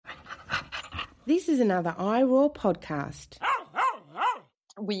This is another iRaw podcast.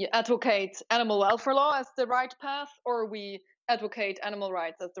 We advocate animal welfare law as the right path, or we advocate animal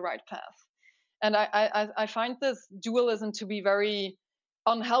rights as the right path. And I find this dualism to be very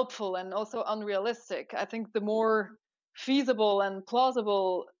unhelpful and also unrealistic. I think the more feasible and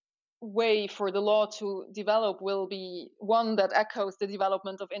plausible way for the law to develop will be one that echoes the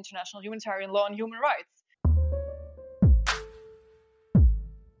development of international humanitarian law and human rights.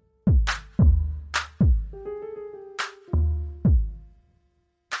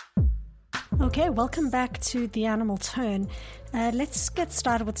 Okay, welcome back to The Animal Turn. Let's get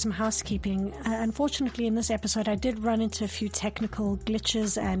started with some housekeeping. Unfortunately, in this episode, I did run into a few technical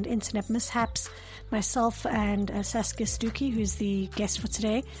glitches and internet mishaps. Myself and Saskia Stucki, who's the guest for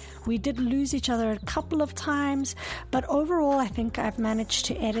today, we did lose each other a couple of times, but overall, I think I've managed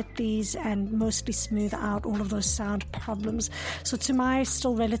to edit these and mostly smooth out all of those sound problems. So to my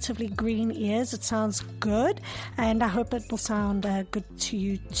still relatively green ears, it sounds good, and I hope it will sound good to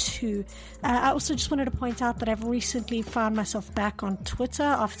you too. I also just wanted to point out that I've recently found myself back on Twitter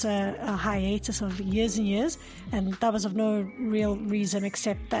after a hiatus of years and years, and that was of no real reason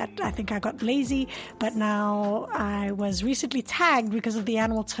except that I think I got lazy, but now I was recently tagged because of The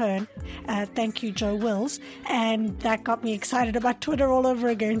Animal Turn. Thank you, Joe Wills, and that got me excited about Twitter all over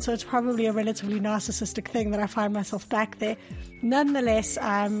again, so it's probably a relatively narcissistic thing that I find myself back there. Nonetheless,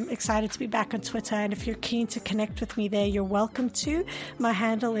 I'm excited to be back on Twitter, and if you're keen to connect with me there, you're welcome to. My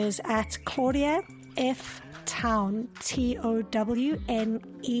handle is at Claudia F. Town, Towne.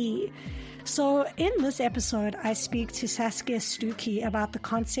 So in this episode, I speak to Saskia Stucki about the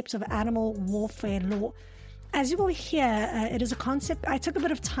concept of animal warfare law. As you will hear, it is a concept I took a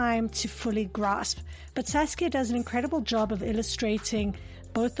bit of time to fully grasp, but Saskia does an incredible job of illustrating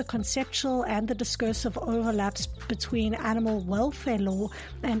both the conceptual and the discursive overlaps between animal welfare law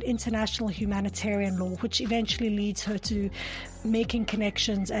and international humanitarian law, which eventually leads her to making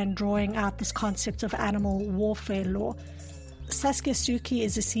connections and drawing out this concept of animal warfare law. Saskia Stucki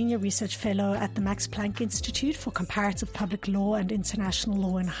is a senior research fellow at the Max Planck Institute for Comparative Public Law and International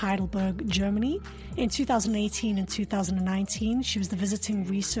Law in Heidelberg, Germany. In 2018 and 2019, she was the visiting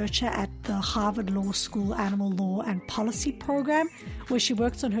researcher at the Harvard Law School Animal Law and Policy Program, where she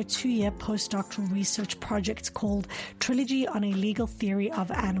worked on her 2-year postdoctoral research project called Trilogy on a Legal Theory of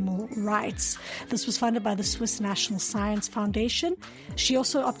Animal Rights. This was funded by the Swiss National Science Foundation. She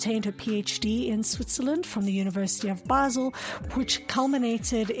also obtained her PhD in Switzerland from the University of Basel, which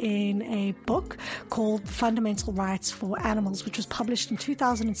culminated in a book called Fundamental Rights for Animals, which was published in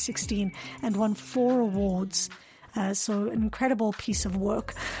 2016 and won 4 awards. So an incredible piece of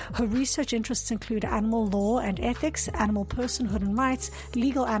work. Her research interests include animal law and ethics, animal personhood and rights,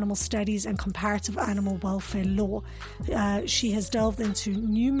 legal animal studies, and comparative animal welfare law. She has delved into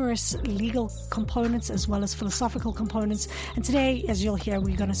numerous legal components as well as philosophical components. And today, as you'll hear,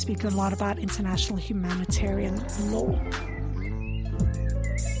 we're going to speak a lot about international humanitarian law.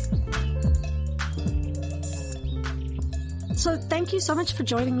 So thank you so much for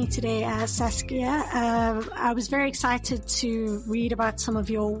joining me today, Saskia. I was very excited to read about some of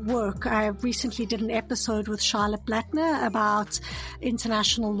your work. I recently did an episode with Charlotte Blattner about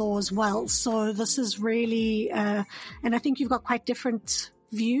international law as well. So this is really, and I think you've got quite different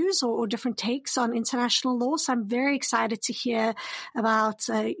views or different takes on international law. So I'm very excited to hear about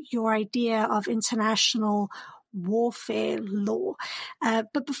your idea of international warfare law.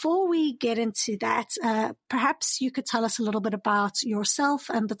 But before we get into that, perhaps you could tell us a little bit about yourself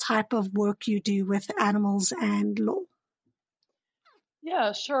and the type of work you do with animals and law.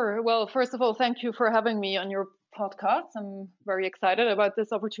 Yeah, sure. Well, first of all, thank you for having me on your podcast. I'm very excited about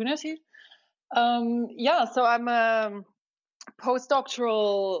this opportunity. So I'm a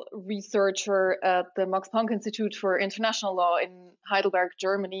postdoctoral researcher at the Max Planck Institute for International Law in Heidelberg,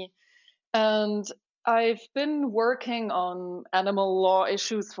 Germany. And I've been working on animal law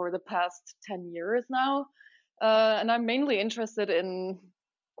issues for the past 10 years now. And I'm mainly interested in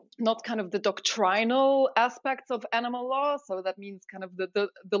not kind of the doctrinal aspects of animal law. So that means kind of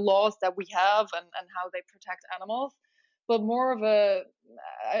the laws that we have and how they protect animals. But more of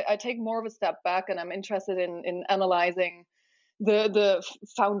I take more of a step back, and I'm interested in analyzing the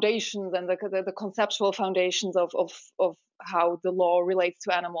foundations and the conceptual foundations of how the law relates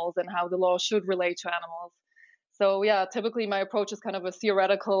to animals and how the law should relate to animals. So yeah, typically my approach is kind of a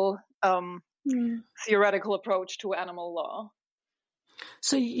theoretical approach to animal law.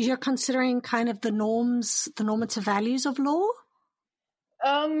 So you're considering kind of the normative values of law?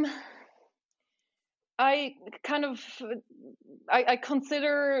 I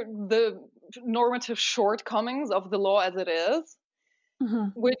consider the normative shortcomings of the law as it is.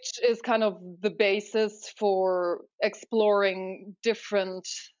 which is kind of the basis for exploring different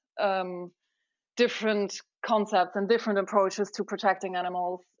concepts and different approaches to protecting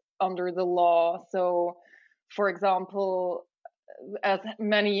animals under the law. So, for example, as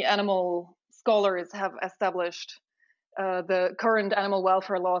many animal scholars have established, the current animal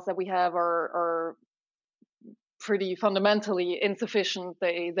welfare laws that we have are pretty fundamentally insufficient.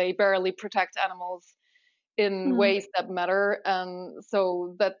 They barely protect animals in ways that matter, and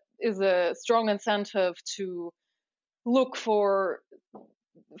so that is a strong incentive to look for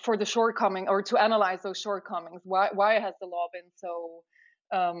the shortcoming, or to analyze those shortcomings. Why has the law been so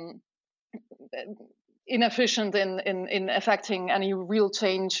inefficient in affecting any real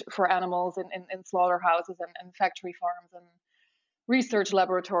change for animals in slaughterhouses and factory farms and research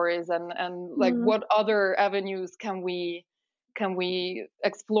laboratories, and like what other avenues can we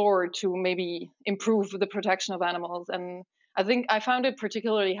explore to maybe improve the protection of animals? And I think I found it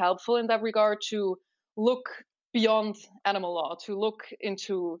particularly helpful in that regard to look beyond animal law, to look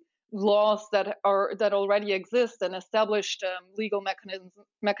into laws that already exist and established legal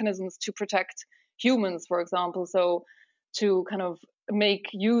mechanisms to protect humans, for example. So to kind of make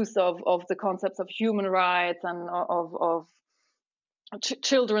use of the concepts of human rights and of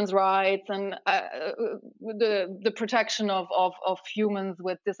children's rights and the protection of humans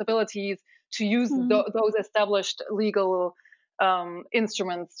with disabilities, to use those established legal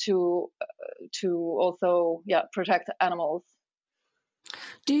instruments to also protect animals.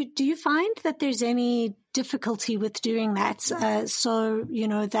 Do you find that there's any difficulty with doing that? So,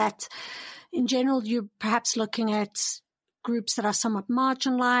 that in general, you're perhaps looking at groups that are somewhat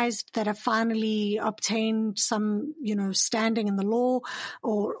marginalized, that have finally obtained some, standing in the law,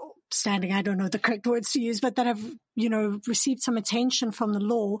 or standing, I don't know the correct words to use, but that have, received some attention from the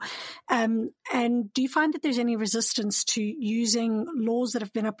law. And do you find that there's any resistance to using laws that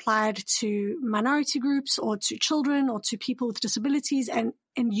have been applied to minority groups or to children or to people with disabilities, and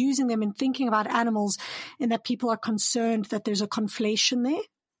using them in thinking about animals, and that people are concerned that there's a conflation there?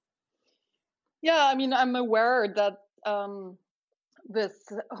 Yeah, I mean, I'm aware that this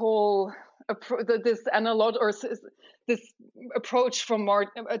whole this analog, or this approach from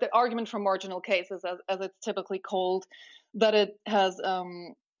the argument from marginal cases, as it's typically called, that it has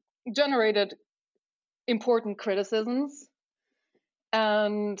generated important criticisms,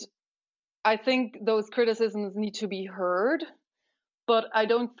 and I think those criticisms need to be heard, but I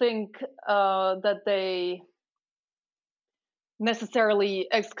don't think that they necessarily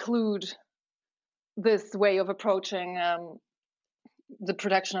exclude this way of approaching the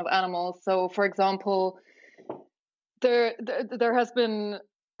protection of animals. So, for example, there has been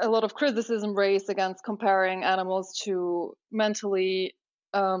a lot of criticism raised against comparing animals to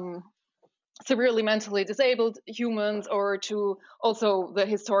severely mentally disabled humans, or to also the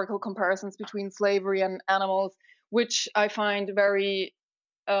historical comparisons between slavery and animals, which I find very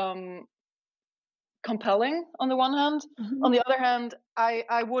compelling on the one hand. On the other hand,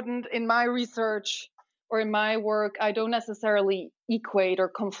 I wouldn't, in my research or in my work, I don't necessarily equate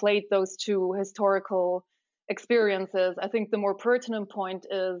or conflate those two historical experiences. I think the more pertinent point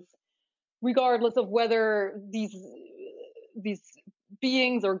is, regardless of whether these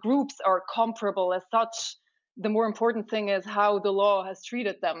beings or groups are comparable as such, the more important thing is how the law has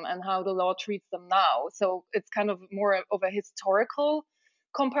treated them and how the law treats them now. So it's kind of more of a historical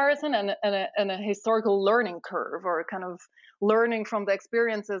comparison and a historical learning curve, or kind of learning from the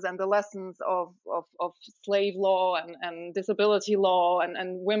experiences and the lessons of slave law and disability law and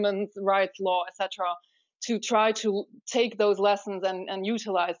women's rights law, etc., to try to take those lessons and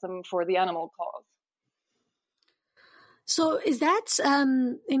utilize them for the animal cause. So is that,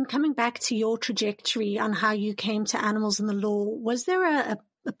 in coming back to your trajectory on how you came to animals in the law, was there a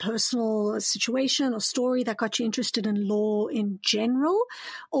personal situation or story that got you interested in law in general,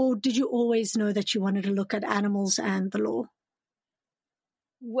 or did you always know that you wanted to look at animals and the law?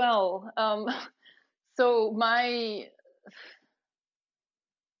 Well, so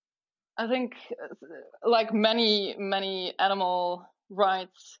I think, like many animal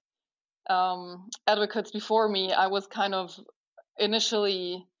rights advocates before me, I was kind of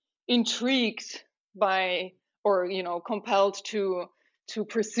initially intrigued by, or compelled to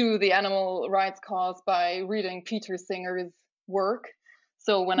pursue the animal rights cause by reading Peter Singer's work.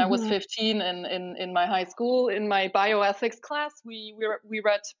 So when I was 15 in my high school, in my bioethics class, we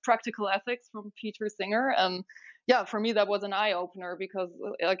read Practical Ethics from Peter Singer, and for me that was an eye opener, because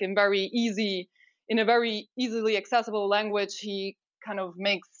like in a very easily accessible language, he kind of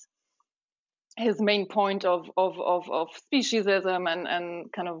makes his main point of speciesism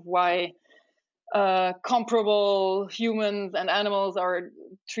and kind of why comparable humans and animals are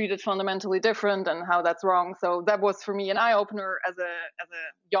treated fundamentally different and how that's wrong. So that was for me an eye-opener as a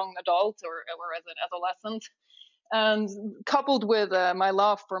young adult or as an adolescent. And coupled with my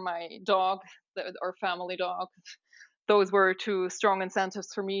love for my dog, our family dog, those were two strong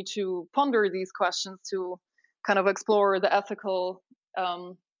incentives for me to ponder these questions, to kind of explore the ethical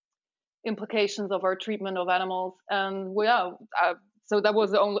implications of our treatment of animals. And so that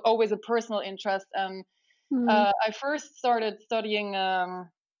was always a personal interest. And I first started studying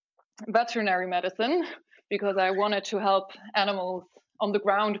veterinary medicine because I wanted to help animals on the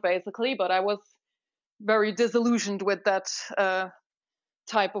ground, basically. But I was very disillusioned with that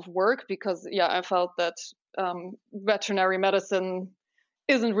type of work because, I felt that veterinary medicine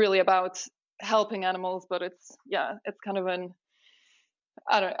isn't really about helping animals, but it's kind of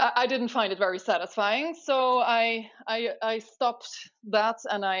I didn't find it very satisfying. So I stopped that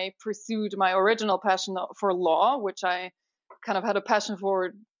and I pursued my original passion for law, which I kind of had a passion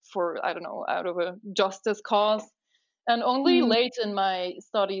for I don't know, out of a justice cause. And only late in my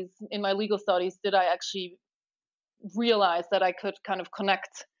studies, in my legal studies, did I actually realize that I could kind of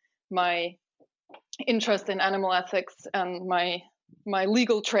connect my interest in animal ethics and my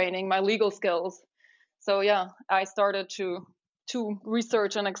legal training, my legal skills. So I started to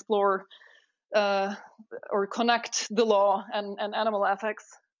research and explore or connect the law and animal ethics,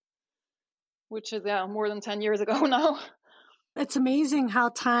 which is more than 10 years ago now. It's amazing how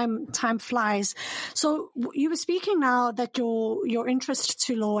time flies. So you were speaking now that your interest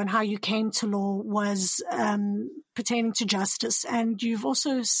to law and how you came to law was pertaining to justice, and you've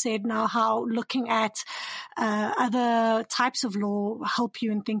also said now how looking at other types of law help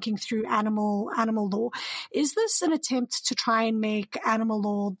you in thinking through animal law. Is this an attempt to try and make animal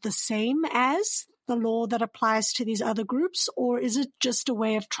law the same as the law that applies to these other groups, or is it just a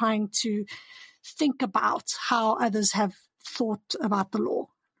way of trying to think about how others have thought about the law,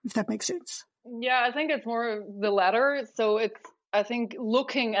 if that makes sense? Yeah, I think it's more the latter. So I think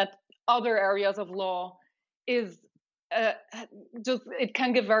looking at other areas of law is it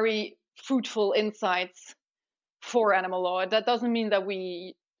can give very fruitful insights for animal law. That doesn't mean that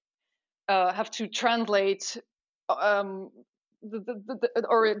we have to translate or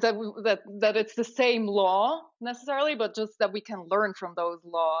that it's the same law necessarily, but just that we can learn from those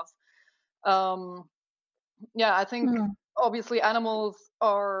laws. I think obviously animals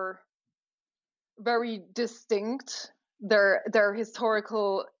are very distinct. Their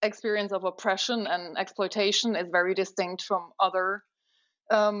historical experience of oppression and exploitation is very distinct from other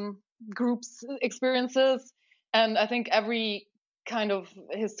groups' experiences. And I think every kind of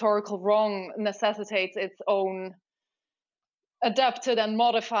historical wrong necessitates its own adapted and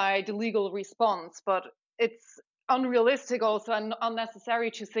modified legal response. But it's unrealistic also and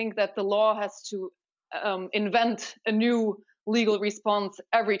unnecessary to think that the law has to invent a new legal response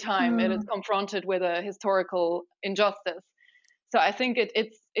every time it is confronted with a historical injustice. So I think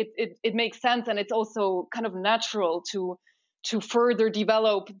it makes sense, and it's also kind of natural to further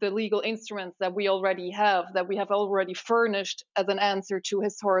develop the legal instruments that we already have, that we have already furnished as an answer to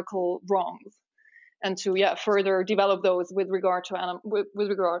historical wrongs, and to further develop those with regard to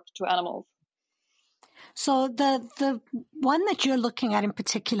animals. So the one that you're looking at in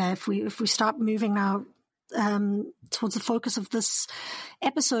particular, if we start moving now towards the focus of this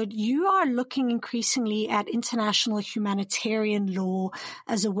episode, you are looking increasingly at international humanitarian law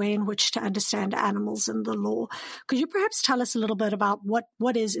as a way in which to understand animals in the law. Could you perhaps tell us a little bit about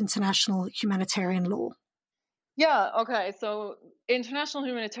what is international humanitarian law? Yeah, okay. So international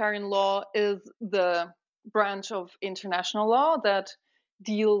humanitarian law is the branch of international law that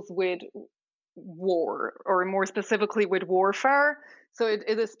deals with war, or more specifically with warfare. So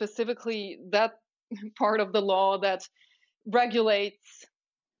it is specifically that part of the law that regulates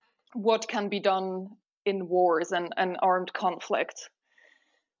what can be done in wars and armed conflict.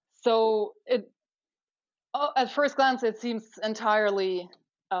 So at first glance, it seems entirely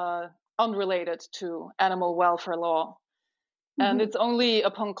unrelated to animal welfare law. And it's only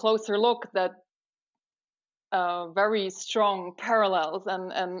upon closer look that very strong parallels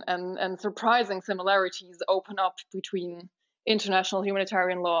and surprising similarities open up between international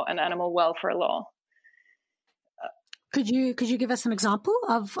humanitarian law and animal welfare law. Could you give us some example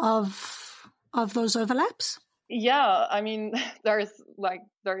of those overlaps? Yeah, I mean,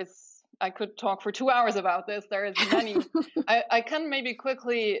 I could talk for 2 hours about this. There is many. I can maybe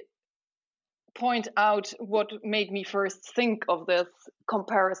quickly point out what made me first think of this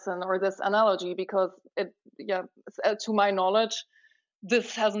comparison or this analogy, because to my knowledge,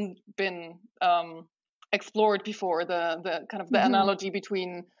 this hasn't been explored before. The kind of the analogy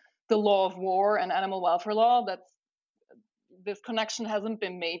between the law of war and animal welfare law. This connection hasn't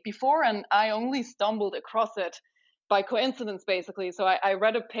been made before, and I only stumbled across it by coincidence, basically. So I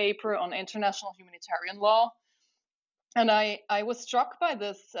read a paper on international humanitarian law, and I was struck by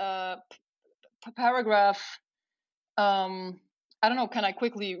this paragraph. I don't know, can I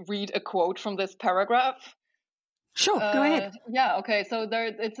quickly read a quote from this paragraph? Sure, go ahead. Yeah, okay. So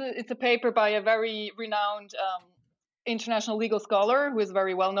it's a paper by a very renowned international legal scholar who is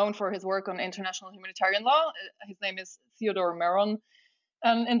very well known for his work on international humanitarian law. His name is Theodore Meron.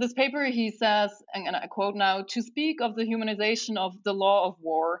 And in this paper, he says, and I quote now, "To speak of the humanization of the law of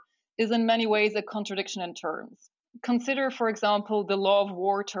war is in many ways a contradiction in terms. Consider, for example, the law of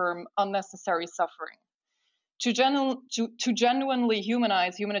war term unnecessary suffering. To genuinely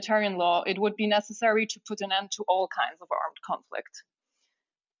humanize humanitarian law, it would be necessary to put an end to all kinds of armed conflict."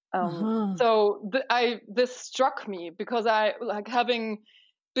 So this struck me because I, like, having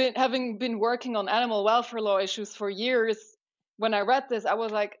been working on animal welfare law issues for years. When I read this, I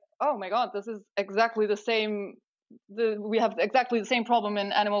was like, oh my God, this is exactly the same. We have exactly the same problem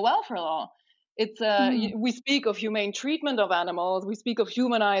in animal welfare law. It's we speak of humane treatment of animals. We speak of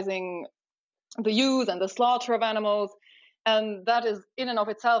humanizing the use and the slaughter of animals, and that is in and of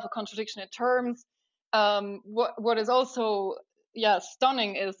itself a contradiction in terms. What is also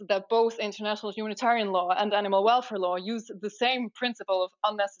stunning is that both international humanitarian law and animal welfare law use the same principle of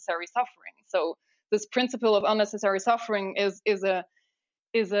unnecessary suffering. So this principle of unnecessary suffering is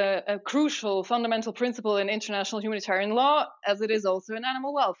a crucial fundamental principle in international humanitarian law, as it is also in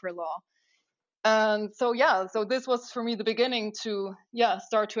animal welfare law. And so this was for me the beginning to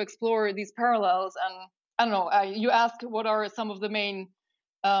start to explore these parallels. And I don't know, you asked what are some of the main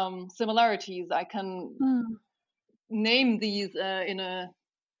similarities. I can name these in a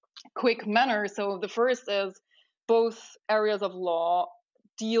quick manner. So the first is both areas of law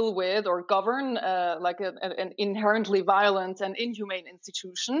deal with or govern like an inherently violent and inhumane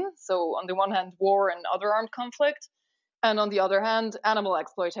institution. So on the one hand, war and other armed conflict, and on the other hand, animal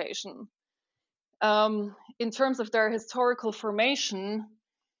exploitation. In terms of their historical formation,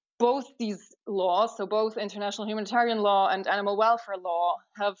 both these laws, so both international humanitarian law and animal welfare law,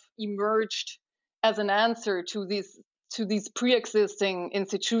 have emerged as an answer to these pre-existing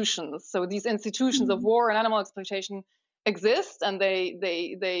institutions. So these institutions of war and animal exploitation exist, and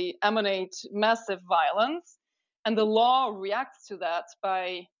they emanate massive violence, and the law reacts to that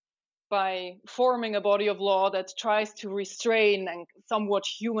by forming a body of law that tries to restrain and somewhat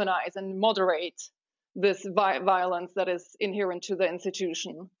humanize and moderate this violence that is inherent to the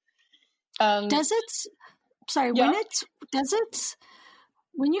institution. Does it? Sorry,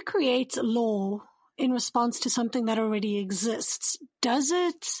 when you create a law in response to something that already exists, does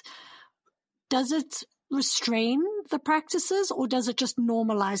it restrain the practices, or does it just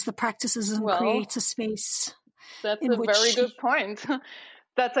normalize the practices and create a space? That's a very good point.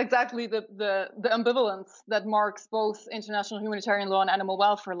 That's exactly the ambivalence that marks both international humanitarian law and animal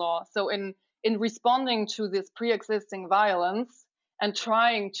welfare law. So in responding to this pre-existing violence and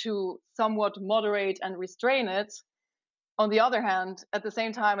trying to somewhat moderate and restrain it, on the other hand, at the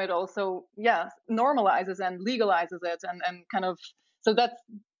same time, it also, normalizes and legalizes it and kind of, so that's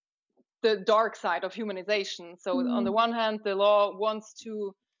the dark side of humanization. So on the one hand, the law wants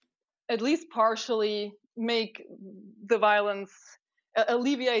to at least partially make the violence,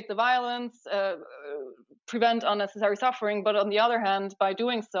 alleviate the violence, prevent unnecessary suffering. But on the other hand, by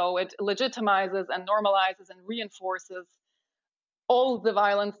doing so, it legitimizes and normalizes and reinforces all the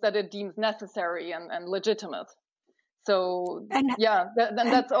violence that it deems necessary and legitimate. So,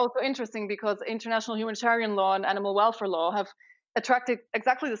 that's also interesting because international humanitarian law and animal welfare law have attracted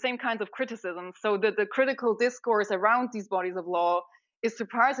exactly the same kinds of criticism. So the critical discourse around these bodies of law is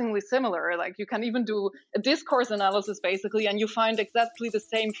surprisingly similar. Like, you can even do a discourse analysis, basically, and you find exactly the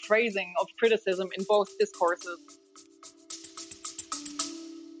same phrasing of criticism in both discourses.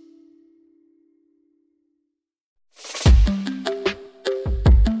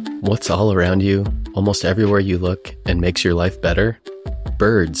 What's all around you, almost everywhere you look, and makes your life better?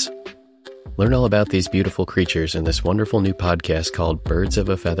 Birds. Learn all about these beautiful creatures in this wonderful new podcast called Birds of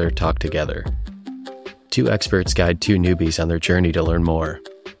a Feather Talk Together. Two experts guide two newbies on their journey to learn more.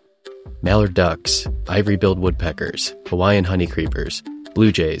 Mallard ducks, ivory-billed woodpeckers, Hawaiian honeycreepers,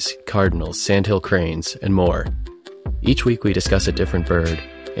 blue jays, cardinals, sandhill cranes, and more. Each week we discuss a different bird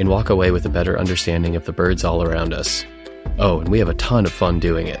and walk away with a better understanding of the birds all around us. Oh, and we have a ton of fun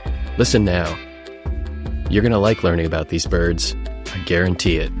doing it. Listen now. You're going to like learning about these birds. I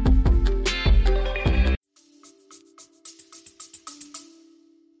guarantee it.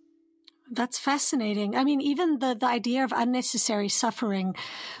 That's fascinating. I mean, even the idea of unnecessary suffering.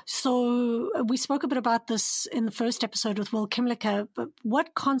 So we spoke a bit about this in the first episode with Will Kimlicka, but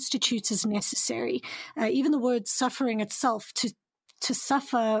what constitutes as necessary? Even the word suffering itself, to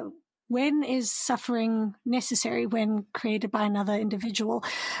suffer, when is suffering necessary when created by another individual?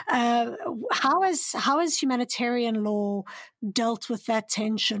 How has humanitarian law dealt with that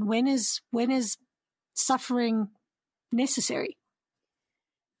tension? When is suffering necessary?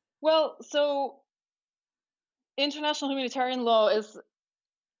 Well, so international humanitarian law is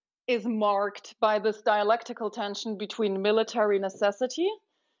marked by this dialectical tension between military necessity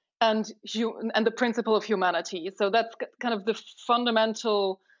and the principle of humanity. So that's kind of the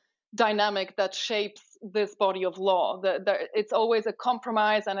fundamental dynamic that shapes this body of law. It's always a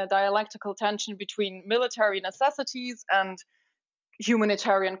compromise and a dialectical tension between military necessities and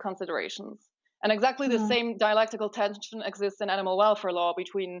humanitarian considerations. And exactly the same dialectical tension exists in animal welfare law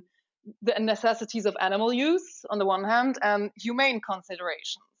between the necessities of animal use on the one hand and humane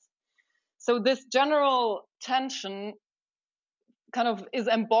considerations. So this general tension kind of is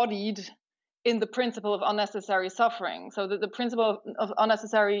embodied in the principle of unnecessary suffering. So the principle of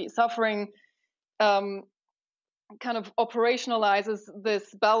unnecessary suffering kind of operationalizes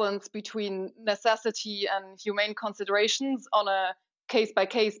this balance between necessity and humane considerations on a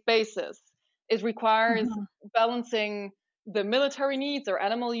case-by-case basis. It requires balancing the military needs or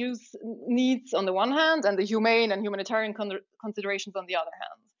animal use needs on the one hand and the humane and humanitarian considerations on the other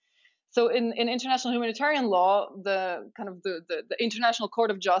hand. So in international humanitarian law, the International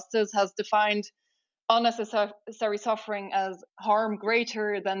Court of Justice has defined unnecessary suffering as harm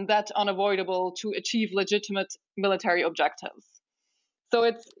greater than that unavoidable to achieve legitimate military objectives. So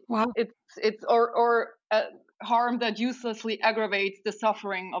it's harm that uselessly aggravates the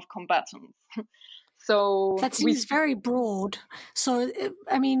suffering of combatants. So that seems very broad. So,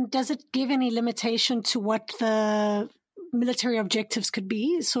 I mean, does it give any limitation to what the military objectives could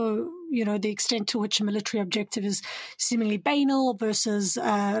be? So, the extent to which a military objective is seemingly banal versus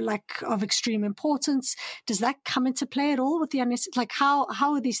of extreme importance. Does that come into play at all with the unnecessary? Like, how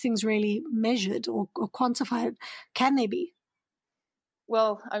are these things really measured or quantified? Can they be?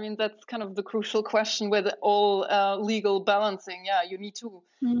 Well, I mean, that's kind of the crucial question with all legal balancing. Yeah, you need to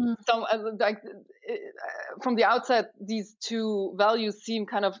from the outset, these two values seem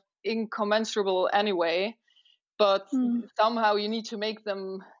kind of incommensurable anyway, but somehow you need to make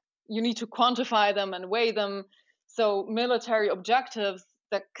them, you need to quantify them and weigh them. So military objectives,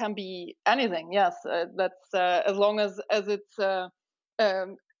 that can be anything. Yes, that's as long as it's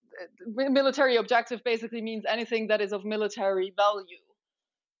military objective basically means anything that is of military value.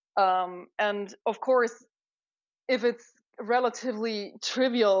 And of course, if it's relatively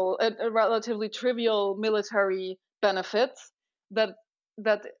trivial military benefits that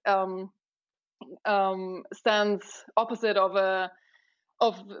stands opposite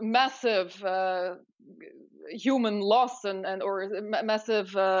of massive human loss and or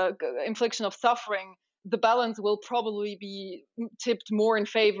massive infliction of suffering, the balance will probably be tipped more in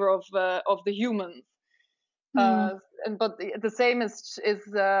favor of the humans. But the same is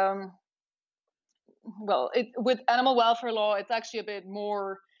with animal welfare law, it's actually a bit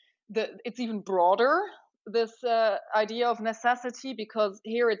more. It's even broader, this idea of necessity, because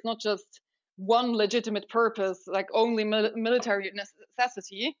here it's not just one legitimate purpose, like only military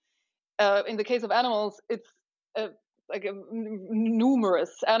necessity. In the case of animals, it's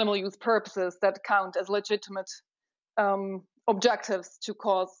numerous animal use purposes that count as legitimate objectives to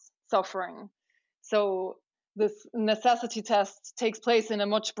cause suffering. So this necessity test takes place in a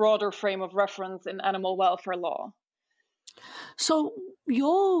much broader frame of reference in animal welfare law. So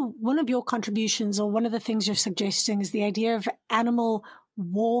one of your contributions, or one of the things you're suggesting, is the idea of animal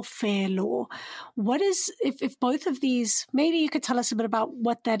warfare law. What is, if both of these, maybe you could tell us a bit about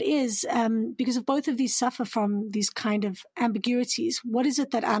what that is, because if both of these suffer from these kind of ambiguities, what is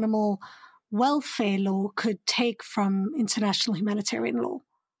it that animal welfare law could take from international humanitarian law?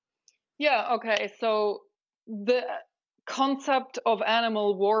 Yeah, okay. So the concept of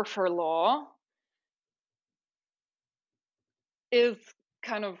animal warfare law is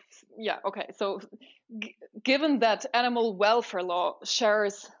kind of, so given that animal welfare law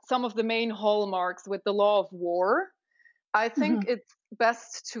shares some of the main hallmarks with the law of war, I think it's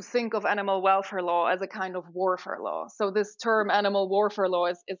best to think of animal welfare law as a kind of warfare law. So this term animal warfare law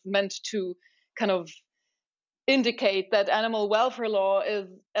is meant to kind of indicate that animal welfare law is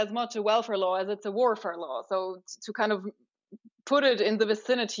as much a welfare law as it's a warfare law. So to kind of put it in the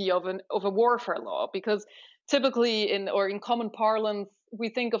vicinity of a warfare law, because typically in common parlance, we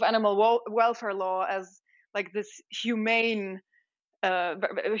think of animal welfare law as like this humane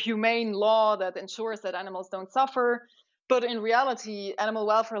humane law that ensures that animals don't suffer. But in reality, animal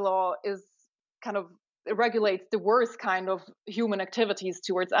welfare law is kind of, it regulates the worst kind of human activities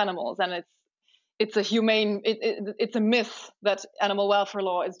towards animals, and it's a myth that animal welfare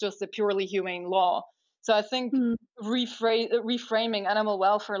law is just a purely humane law. So I think reframing animal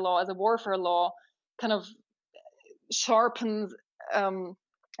welfare law as a warfare law kind of sharpens and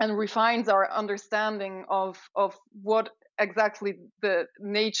refines our understanding of what exactly the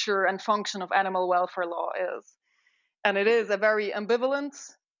nature and function of animal welfare law is. And it is a very ambivalent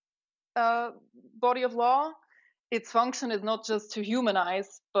body of law. Its function is not just to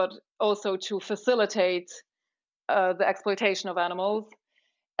humanize, but also to facilitate the exploitation of animals.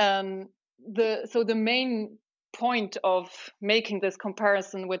 And so the main point of making this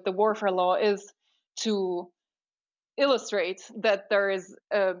comparison with the warfare law is to illustrate that there is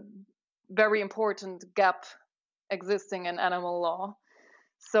a very important gap existing in animal law.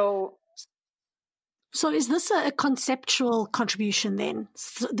 So is this a conceptual contribution then?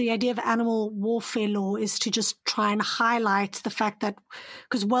 So the idea of animal warfare law is to just try and highlight the fact that,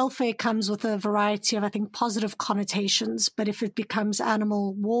 because welfare comes with a variety of, I think, positive connotations, but if it becomes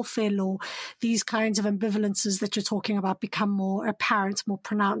animal warfare law, these kinds of ambivalences that you're talking about become more apparent, more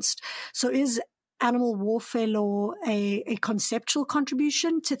pronounced. So is animal warfare law a conceptual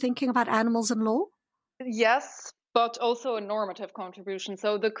contribution to thinking about animals and law? Yes, but also a normative contribution.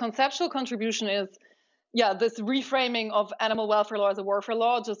 So the conceptual contribution is, this reframing of animal welfare law as a warfare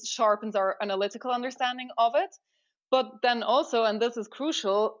law just sharpens our analytical understanding of it. But then also, and this is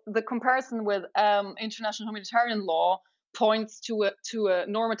crucial, the comparison with international humanitarian law points to a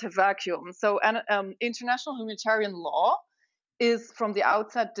normative vacuum. So international humanitarian law is from the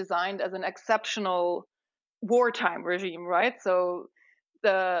outset designed as an exceptional wartime regime, right? So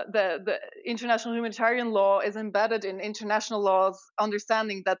the international humanitarian law is embedded in international law's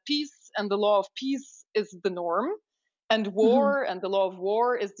understanding that peace and the law of peace is the norm, and war and the law of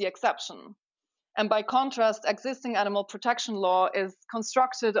war is the exception. And by contrast, existing animal protection law is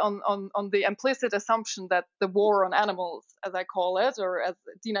constructed on the implicit assumption that the war on animals, as I call it, or as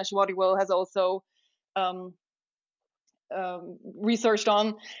Dina Shwadiwil has also researched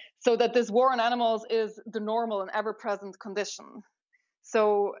on, so that this war on animals is the normal and ever-present condition.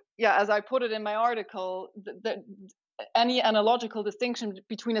 So, as I put it in my article, any analogical distinction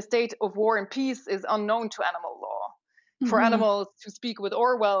between a state of war and peace is unknown to animal law. For animals, to speak with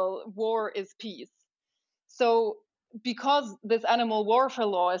Orwell, war is peace. So because this animal warfare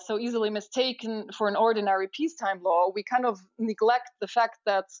law is so easily mistaken for an ordinary peacetime law, we kind of neglect the fact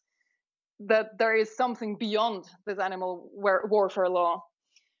that there is something beyond this animal warfare law.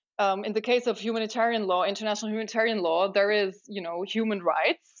 In the case of humanitarian law, international humanitarian law, there is, human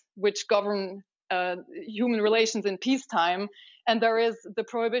rights, which govern human relations in peacetime, and there is the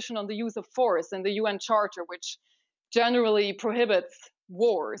prohibition on the use of force in the UN Charter, which generally prohibits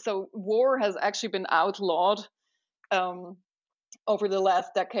war. So war has actually been outlawed over the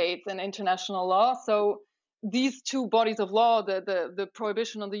last decades in international law. So these two bodies of law, the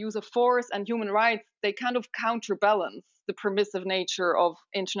prohibition on the use of force and human rights, they kind of counterbalance the permissive nature of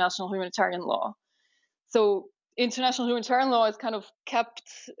international humanitarian law. So international humanitarian law is kind of kept,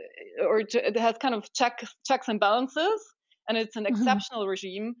 or it has kind of checks and balances, and it's an exceptional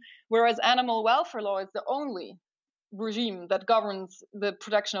regime, whereas animal welfare law is the only regime that governs the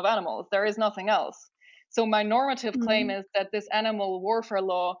protection of animals. There is nothing else. So my normative claim is that this animal warfare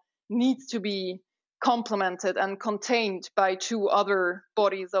law needs to be complemented and contained by two other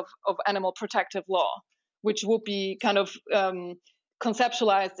bodies of animal protective law, which would be kind of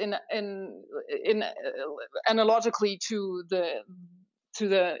conceptualized in analogically to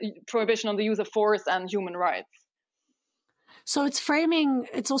the prohibition on the use of force and human rights. So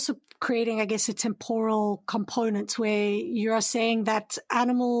it's also creating, I guess, a temporal component where you are saying that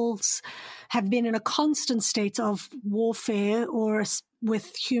animals have been in a constant state of warfare or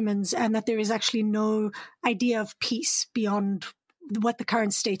with humans, and that there is actually no idea of peace beyond what the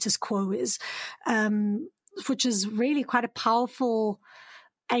current status quo is, which is really quite a powerful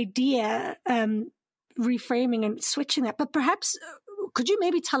idea, reframing and switching that. But perhaps could you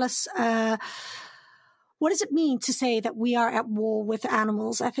maybe tell us what does it mean to say that we are at war with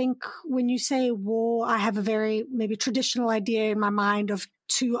animals? I think when you say war, I have a very maybe traditional idea in my mind of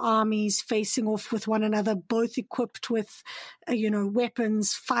two armies facing off with one another, both equipped with,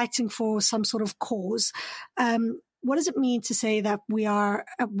 weapons, fighting for some sort of cause. What does it mean to say that we are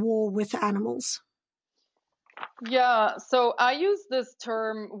at war with animals? Yeah, so I use this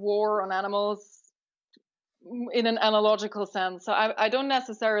term war on animals in an analogical sense. So I don't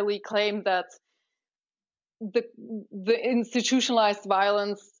necessarily claim that the institutionalized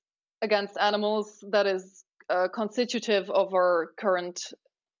violence against animals that is constitutive of our current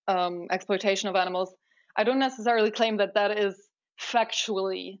exploitation of animals, I don't necessarily claim that that is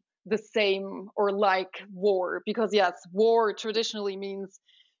factually the same or like war, because yes, war traditionally means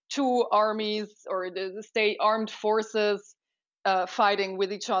two armies or the state armed forces fighting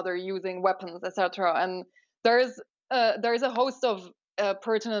with each other using weapons, etc. And there is a host of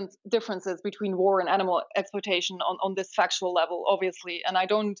pertinent differences between war and animal exploitation on this factual level, obviously. And I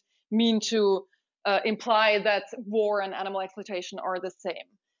don't mean to imply that war and animal exploitation are the same.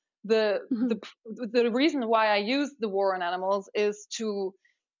 The reason why I use the war on animals is to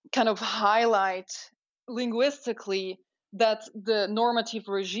kind of highlight linguistically that the normative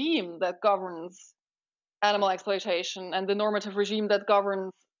regime that governs animal exploitation and the normative regime that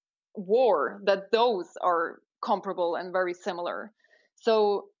governs war, that those are comparable and very similar.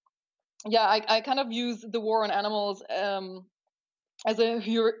 So yeah, I kind of use the war on animals as a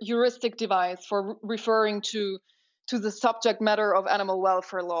heuristic device for referring to the subject matter of animal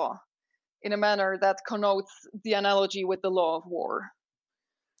welfare law in a manner that connotes the analogy with the law of war.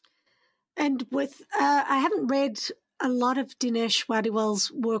 And with, I haven't read a lot of Dinesh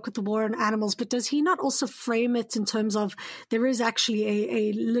Wadiwal's work with the war on animals, but does he not also frame it in terms of there is actually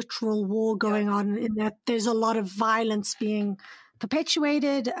a literal war going on, in that there's a lot of violence being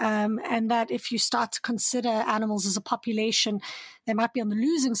perpetuated, and that if you start to consider animals as a population, they might be on the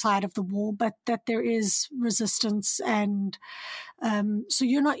losing side of the war, but that there is resistance. And so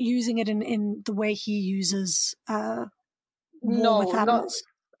you're not using it in the way he uses war with animals.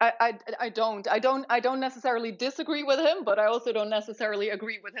 I don't necessarily disagree with him, but I also don't necessarily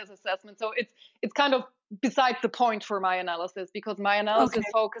agree with his assessment. So it's kind of besides the point for my analysis, because my analysis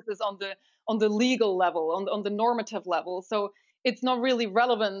focuses on the legal level, on the normative level. So it's not really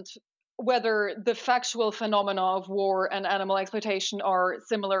relevant whether the factual phenomena of war and animal exploitation are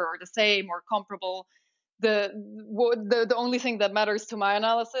similar or the same or comparable. The only thing that matters to my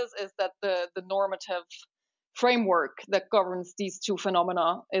analysis is that the normative framework that governs these two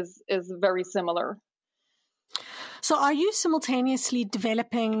phenomena is very similar. So are you simultaneously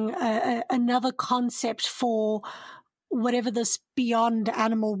developing another concept for whatever this beyond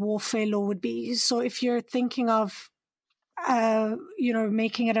animal warfare law would be? So if you're thinking of,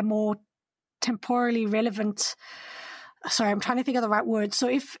 making it a more temporally relevant, sorry, I'm trying to think of the right word. So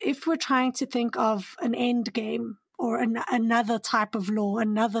if we're trying to think of an end game, or another type of law,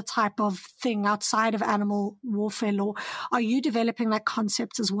 another type of thing outside of animal warfare law, are you developing that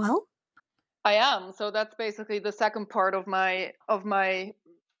concept as well? I am. So that's basically the second part of my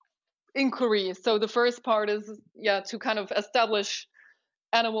inquiry. So the first part is to kind of establish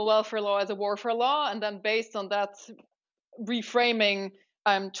animal welfare law as a warfare law, and then based on that reframing,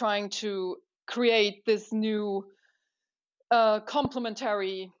 I'm trying to create this new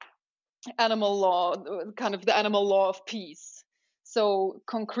complementary animal law, kind of the animal law of peace. So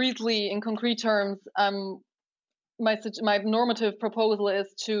in concrete terms, my normative proposal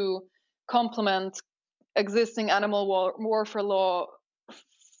is to complement existing animal warfare law,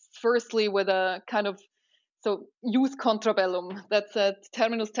 firstly with a kind of jus contra bellum. That's a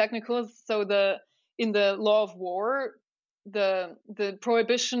terminus technicus. So in the law of war, the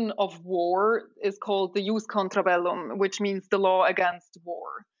prohibition of war is called the jus contra bellum, which means the law against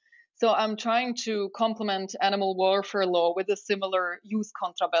war. So I'm trying to complement animal warfare law with a similar jus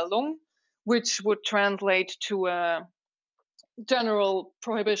contra bellum, which would translate to a general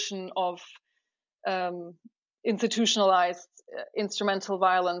prohibition of institutionalized instrumental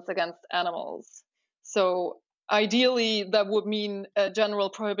violence against animals. So ideally, that would mean a general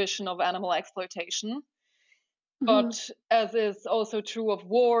prohibition of animal exploitation. But as is also true of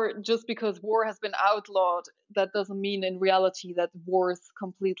war, just because war has been outlawed, that doesn't mean in reality that wars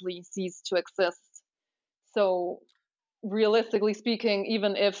completely cease to exist. So realistically speaking,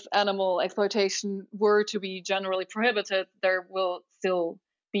 even if animal exploitation were to be generally prohibited, there will still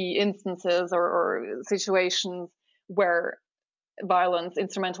be instances or situations where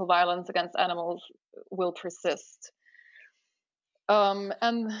instrumental violence against animals will persist.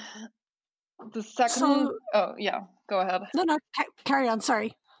 And the second, go ahead. No, carry on.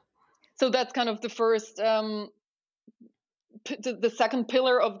 Sorry. So that's kind of the first, the second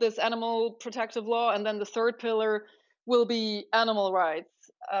pillar of this animal protective law, and then the third pillar will be animal rights,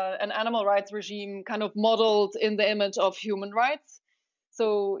 an animal rights regime kind of modeled in the image of human rights.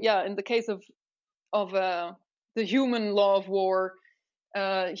 So in the case of the human law of war,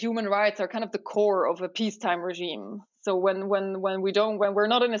 human rights are kind of the core of a peacetime regime. So when we're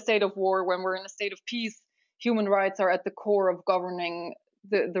not in a state of war, when we're in a state of peace, human rights are at the core of governing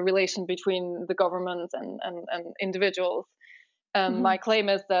the relation between the government and individuals. And my claim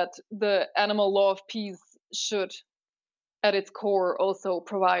is that the animal law of peace should, at its core, also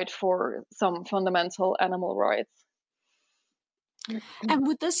provide for some fundamental animal rights. And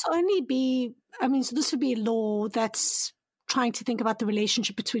would this only be, so this would be a law that's trying to think about the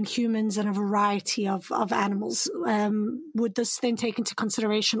relationship between humans and a variety of animals. Would this then take into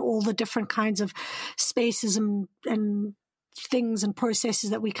consideration all the different kinds of spaces and things and processes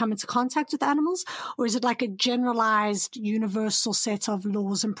that we come into contact with animals? Or is it like a generalized universal set of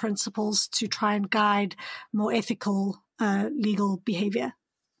laws and principles to try and guide more ethical legal behavior?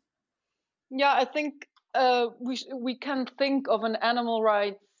 Yeah, I think we can think of an animal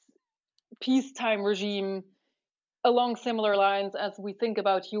rights peacetime regime along similar lines as we think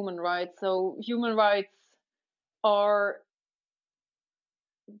about human rights. So human rights are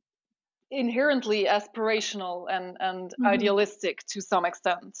inherently aspirational and idealistic to some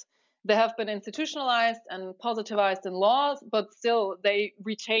extent. They have been institutionalized and positivized in laws, but still they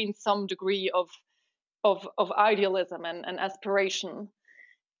retain some degree of idealism and aspiration.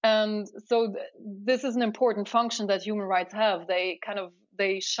 And so this is an important function that human rights have.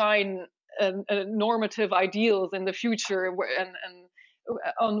 They shine normative ideals in the future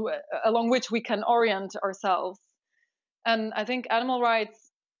along which we can orient ourselves. And I think animal rights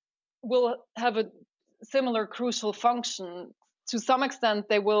will have a similar crucial function. To some extent,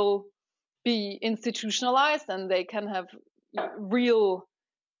 they will be institutionalized and they can have real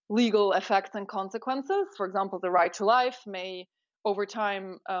legal effects and consequences. For example, the right to life may over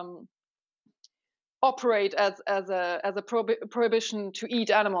time operate as a prohibition to eat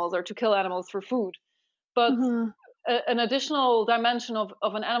animals or to kill animals for food. But an additional dimension of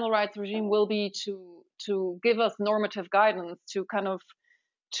an animal rights regime will be to give us normative guidance, to kind of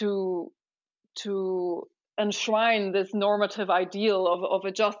to enshrine this normative ideal of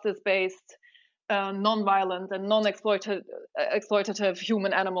a justice-based, non-violent and non-exploitative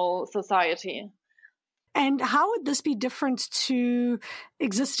human-animal society. And how would this be different to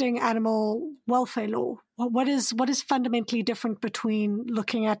existing animal welfare law? What is fundamentally different between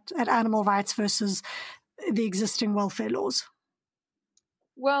looking at animal rights versus the existing welfare laws?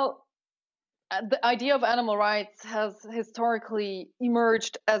 Well, the idea of animal rights has historically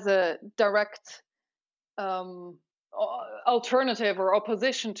emerged as a direct alternative or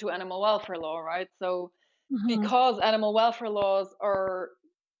opposition to animal welfare law, right? So because animal welfare laws are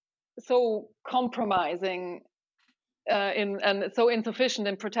so compromising and so insufficient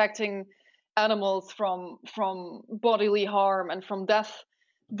in protecting animals from bodily harm and from death,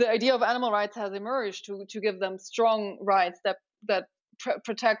 the idea of animal rights has emerged to give them strong rights that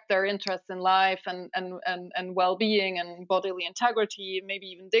protect their interests in life and well-being and bodily integrity, maybe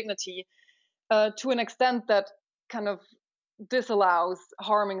even dignity, to an extent that kind of disallows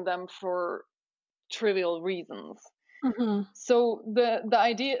harming them for trivial reasons. So the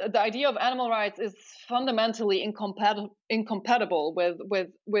idea of animal rights is fundamentally incompatible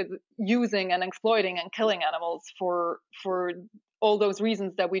with using and exploiting and killing animals for all those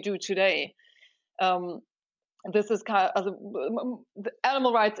reasons that we do today. This is kind of the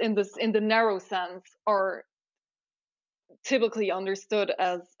animal rights in the narrow sense are typically understood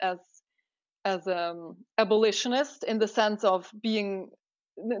as abolitionist, in the sense of being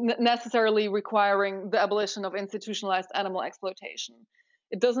necessarily requiring the abolition of institutionalized animal exploitation.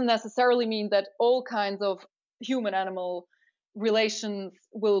 It doesn't necessarily mean that all kinds of human-animal relations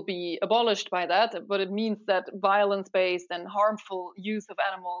will be abolished by that, but it means that violence-based and harmful use of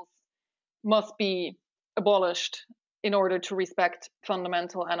animals must be abolished in order to respect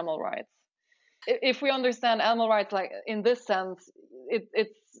fundamental animal rights. If we understand animal rights like in this sense,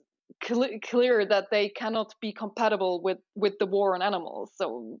 it's clear that they cannot be compatible with the war on animals.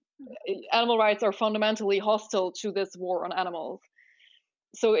 So animal rights are fundamentally hostile to this war on animals.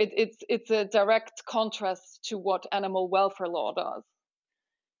 So it's a direct contrast to what animal welfare law does.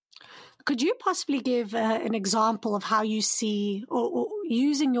 Could you possibly give an example of how you see, or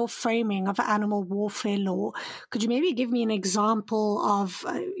using your framing of animal warfare law, could you maybe give me an example of,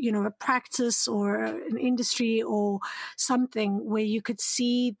 a practice or an industry or something where you could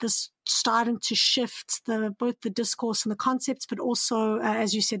see this starting to shift both the discourse and the concepts, but also,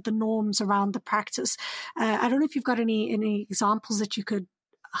 as you said, the norms around the practice? I don't know if you've got any examples that you could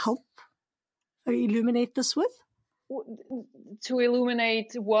help or illuminate this with? To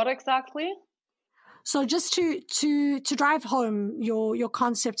illuminate what exactly? So just to drive home your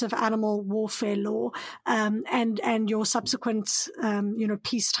concept of animal warfare law, and your subsequent,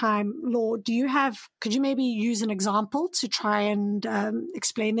 peacetime law, could you maybe use an example to try and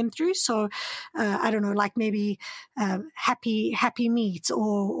explain them through? So, I don't know, like maybe happy meat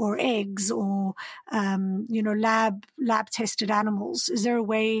or eggs or, lab tested animals. Is there a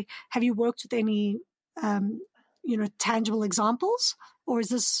way, have you worked with any, tangible examples, or is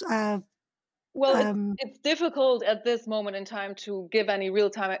this, Well, it's difficult at this moment in time to give any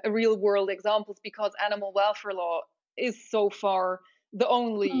real world examples, because animal welfare law is so far the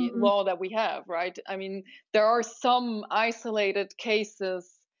only law that we have, right? I mean, there are some isolated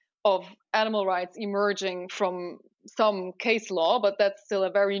cases of animal rights emerging from some case law, but that's still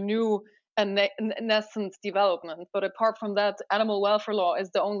a very new and nascent development. But apart from that, animal welfare law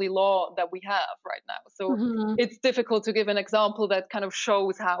is the only law that we have right now. So it's difficult to give an example that kind of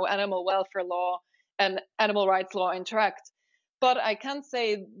shows how animal welfare law and animal rights law interact. But I can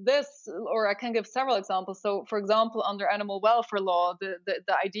say this, or I can give several examples. So, for example, under animal welfare law,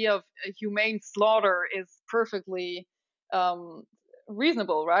 the idea of humane slaughter is perfectly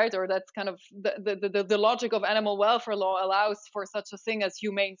reasonable, right? Or that's kind of the logic of animal welfare law allows for such a thing as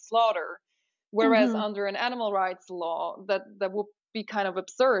humane slaughter. Whereas under an animal rights law, that would be kind of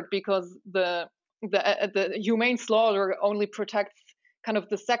absurd, because the humane slaughter only protects kind of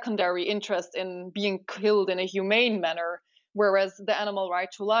the secondary interest in being killed in a humane manner, whereas the animal right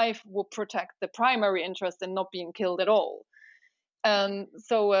to life will protect the primary interest in not being killed at all. And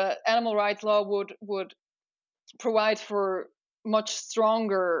so animal rights law would provide for much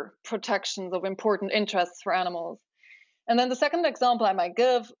stronger protections of important interests for animals. And then the second example I might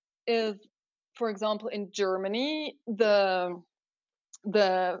give is, for example, in Germany, the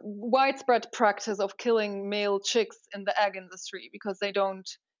widespread practice of killing male chicks in the egg industry, because they don't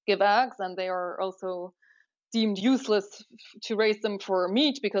give eggs and they are also deemed useless to raise them for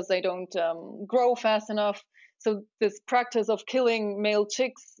meat because they don't grow fast enough. So this practice of killing male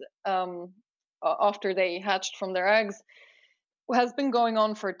chicks after they hatched from their eggs has been going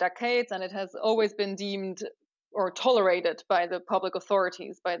on for decades, and it has always been deemed or tolerated by the public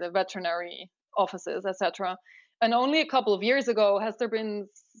authorities, by the veterinary offices, etc. And only a couple of years ago has there been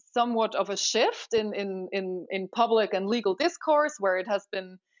somewhat of a shift in public and legal discourse, where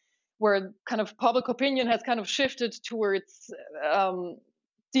kind of public opinion has kind of shifted towards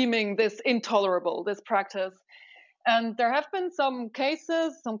deeming this intolerable, this practice. And there have been some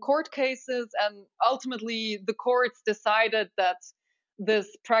court cases, and ultimately the courts decided that this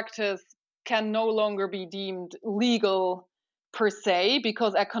practice can no longer be deemed legal per se,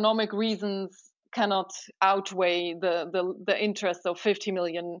 because economic reasons cannot outweigh the interest of 50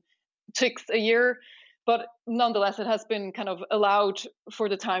 million chicks a year. But nonetheless, it has been kind of allowed for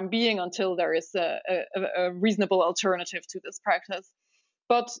the time being until there is a reasonable alternative to this practice.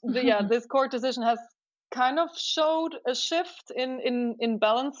 But this court decision has kind of showed a shift in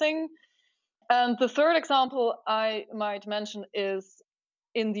balancing. And the third example I might mention is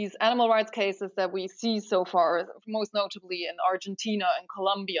in these animal rights cases that we see so far, most notably in Argentina and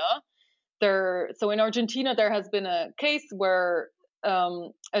Colombia. So in Argentina, there has been a case where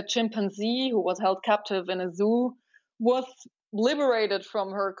a chimpanzee who was held captive in a zoo was liberated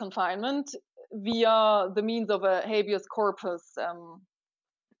from her confinement via the means of a habeas corpus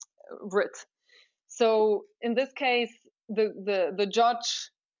writ. So in this case, the judge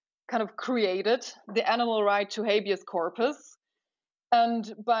kind of created the animal right to habeas corpus,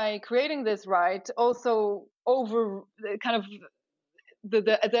 and by creating this right, also over kind of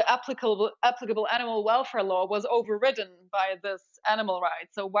the applicable animal welfare law was overridden by this animal right.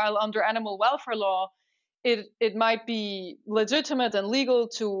 So while under animal welfare law, it might be legitimate and legal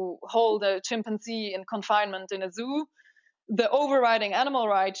to hold a chimpanzee in confinement in a zoo, the overriding animal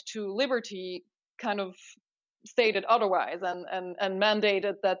right to liberty kind of stated otherwise and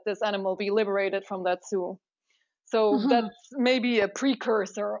mandated that this animal be liberated from that zoo. So that's maybe a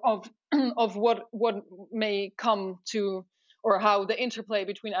precursor of what may come to, or how the interplay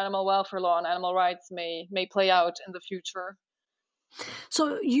between animal welfare law and animal rights may play out in the future.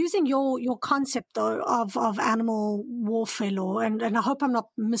 So using your concept though of animal warfare law, and I hope I'm not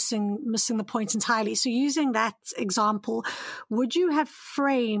missing the point entirely. So using that example, would you have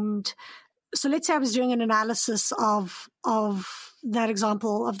framed, so let's say I was doing an analysis of that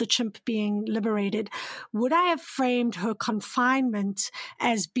example of the chimp being liberated, would I have framed her confinement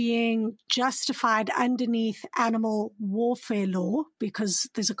as being justified underneath animal warfare law, because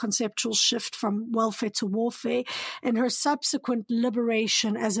there's a conceptual shift from welfare to warfare, and her subsequent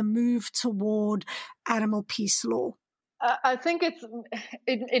liberation as a move toward animal peace law? I think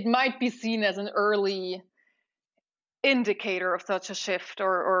it might be seen as an early indicator of such a shift,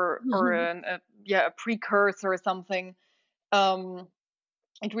 or a precursor or something.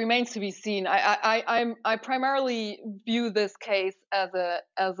 It remains to be seen. I primarily view this case as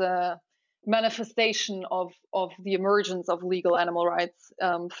a manifestation of the emergence of legal animal rights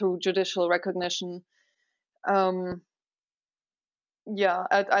through judicial recognition. I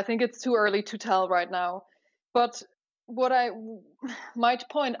think it's too early to tell right now, but what I might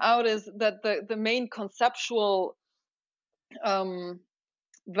point out is that the main conceptual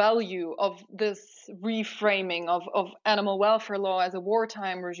value of this reframing of animal welfare law as a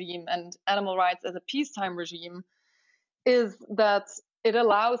wartime regime and animal rights as a peacetime regime is that it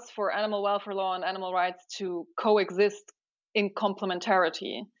allows for animal welfare law and animal rights to coexist in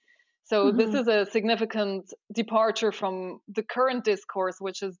complementarity. So this is a significant departure from the current discourse,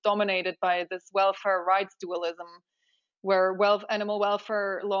 which is dominated by this welfare rights dualism, where animal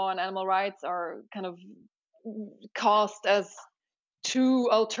welfare law and animal rights are kind of cast as two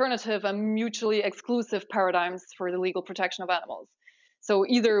alternative and mutually exclusive paradigms for the legal protection of animals. So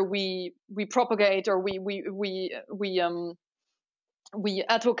either we propagate or we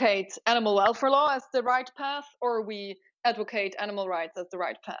advocate animal welfare law as the right path, or we advocate animal rights as the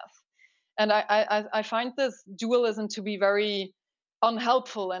right path. And I find this dualism to be very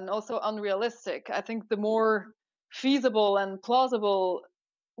unhelpful and also unrealistic. I think the more feasible and plausible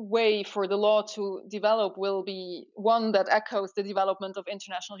way for the law to develop will be one that echoes the development of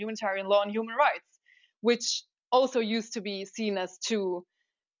international humanitarian law and human rights, which also used to be seen as two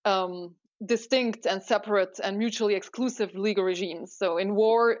distinct and separate and mutually exclusive legal regimes. So in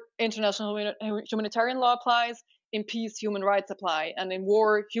war, international humanitarian law applies, in peace, human rights apply, and in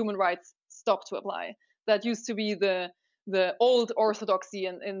war, human rights stop to apply. That used to be the old orthodoxy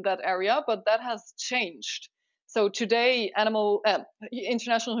in that area, but that has changed. So today,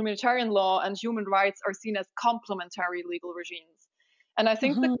 international humanitarian law and human rights are seen as complementary legal regimes. And I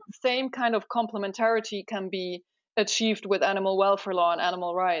think the same kind of complementarity can be achieved with animal welfare law and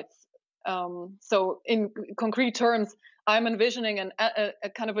animal rights. So in concrete terms, I'm envisioning a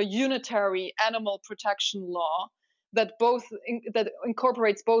kind of a unitary animal protection law that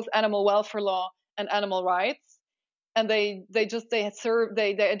incorporates both animal welfare law and animal rights. And they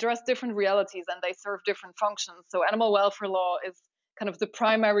address different realities and they serve different functions. So animal welfare law is kind of the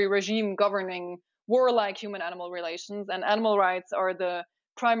primary regime governing warlike human-animal relations, and animal rights are the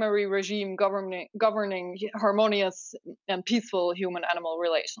primary regime governing harmonious and peaceful human-animal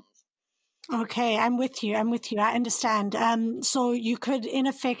relations. Okay, I'm with you. I understand. So you could, in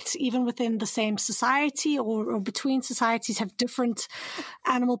effect, even within the same society or between societies, have different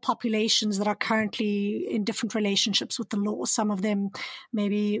animal populations that are currently in different relationships with the law. Some of them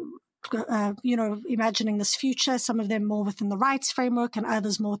maybe, imagining this future, some of them more within the rights framework and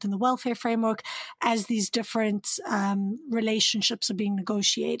others more within the welfare framework as these different relationships are being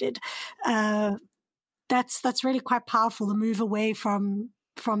negotiated. That's really quite powerful, the move away from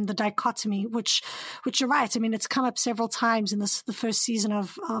the dichotomy, which you're right. I mean, it's come up several times in the first season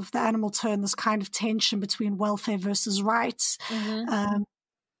of The Animal Turn, this kind of tension between welfare versus rights.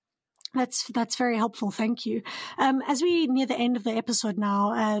 That's very helpful. Thank you. As we near the end of the episode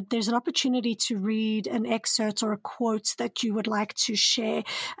now, there's an opportunity to read an excerpt or a quote that you would like to share.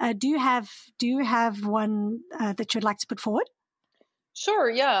 Do you have one that you'd like to put forward? Sure.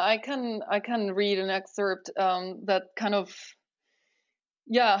 Yeah, I can read an excerpt that kind of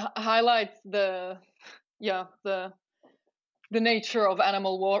highlights the nature of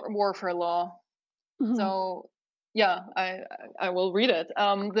animal warfare law. So I will read it.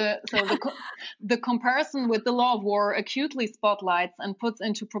 The comparison with the law of war acutely spotlights and puts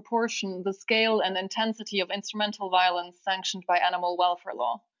into proportion the scale and intensity of instrumental violence sanctioned by animal welfare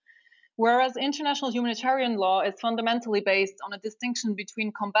law. Whereas international humanitarian law is fundamentally based on a distinction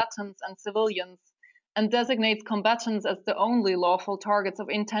between combatants and civilians, and designates combatants as the only lawful targets of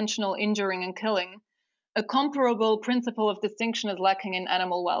intentional injuring and killing, a comparable principle of distinction is lacking in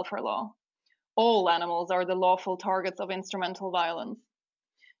animal welfare law. All animals are the lawful targets of instrumental violence.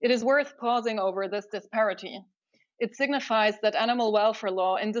 It is worth pausing over this disparity. It signifies that animal welfare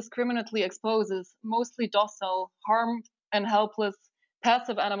law indiscriminately exposes mostly docile, harmed, and helpless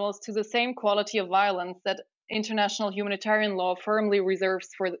passive animals to the same quality of violence that international humanitarian law firmly reserves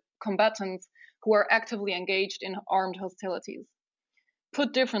for combatants who are actively engaged in armed hostilities.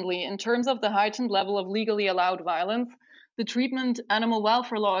 Put differently, in terms of the heightened level of legally allowed violence, the treatment animal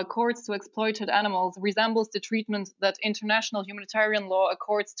welfare law accords to exploited animals resembles the treatment that international humanitarian law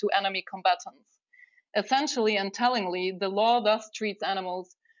accords to enemy combatants. Essentially and tellingly, the law thus treats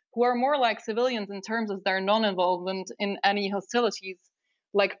animals who are more like civilians in terms of their non-involvement in any hostilities,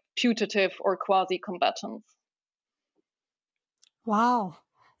 like putative or quasi-combatants. Wow.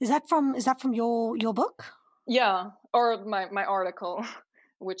 Is that from your book? Yeah, or my article,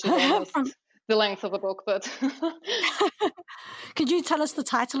 which is almost the length of a book, but Could you tell us the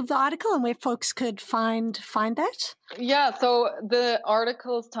title of the article and where folks could find that? Yeah, so the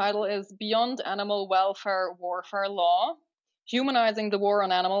article's title is Beyond Animal Welfare Warfare Law, Humanizing the War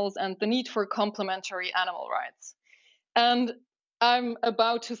on Animals and the Need for Complementary Animal Rights. And I'm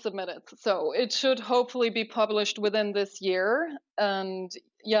about to submit it, so it should hopefully be published within this year. And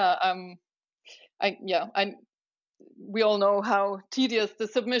we all know how tedious the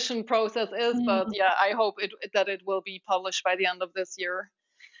submission process is, but I hope that it will be published by the end of this year.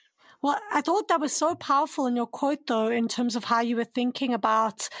 Well, I thought that was so powerful in your quote, though, in terms of how you were thinking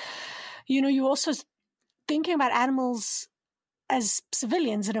about, you also thinking about animals as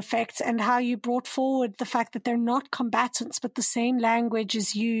civilians, in effect, and how you brought forward the fact that they're not combatants, but the same language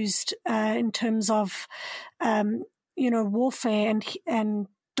is used in terms of, warfare and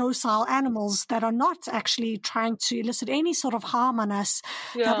docile animals that are not actually trying to elicit any sort of harm on us.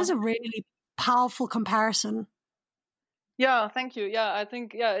 Yeah. That was a really powerful comparison. Yeah, thank you. Yeah, I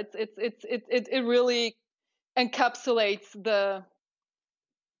think it really encapsulates the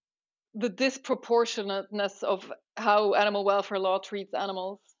disproportionateness of how animal welfare law treats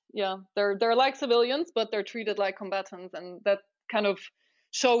animals. Yeah, they're like civilians, but they're treated like combatants, and that kind of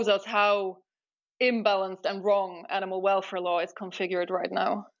shows us how imbalanced and wrong animal welfare law is configured right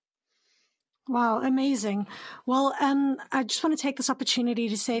now. Wow, amazing. Well, I just want to take this opportunity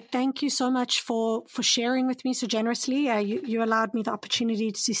to say thank you so much for sharing with me so generously. You allowed me the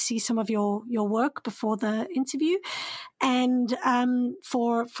opportunity to see some of your work before the interview, and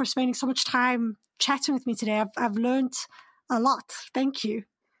for spending so much time chatting with me today. I've learned a lot. Thank you.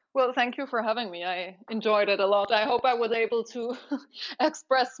 Well, thank you for having me. I enjoyed it a lot. I hope I was able to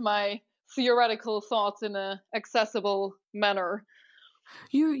express my theoretical thoughts in an accessible manner.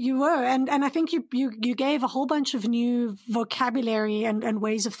 You were, and I think you gave a whole bunch of new vocabulary and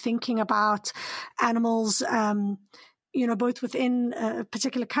ways of thinking about animals, both within a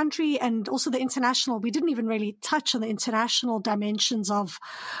particular country and also the international. We didn't even really touch on the international dimensions of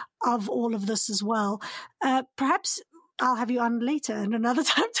all of this as well. Perhaps I'll have you on later and another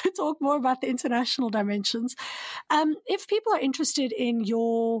time to talk more about the international dimensions. If people are interested in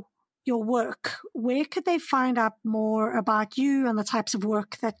your work, where could they find out more about you and the types of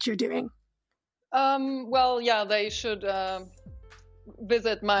work that you're doing? They should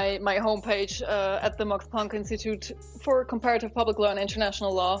visit my homepage at the Max Planck Institute for Comparative Public Law and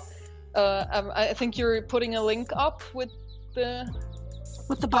International Law. I think you're putting a link up with the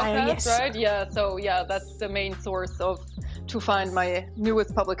bio, yes. Right? Yeah. So that's the main source to find my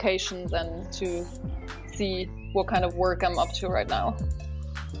newest publications and to see what kind of work I'm up to right now.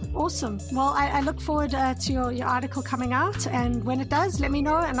 Awesome. Well, I look forward to your article coming out, and when it does, let me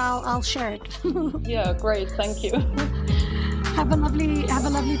know and I'll share it. Yeah, great. Thank you. Have a lovely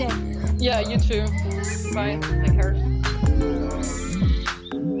day. Yeah, you too. Bye. Take care.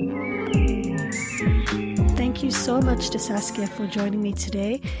 Thank you so much to Saskia for joining me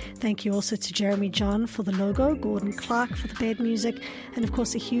today. Thank you also to Jeremy John for the logo, Gordon Clark for the bed music, and of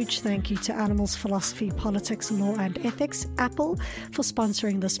course a huge thank you to Animals Philosophy, Politics, Law and Ethics, Apple, for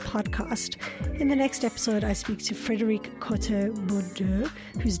sponsoring this podcast. In the next episode, I speak to Frédéric Cote-Boudeux,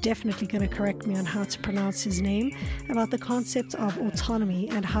 who's definitely going to correct me on how to pronounce his name, about the concept of autonomy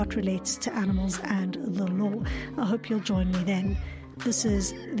and how it relates to animals and the law. I hope you'll join me then. This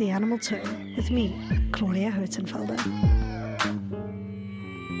is The Animal Tone with me, Claudia Hertenfelder.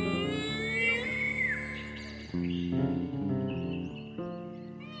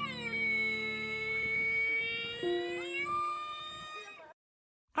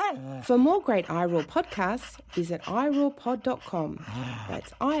 For more great iRaw podcasts, visit irawpod.com.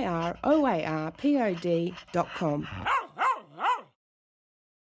 That's IROARPOD.com.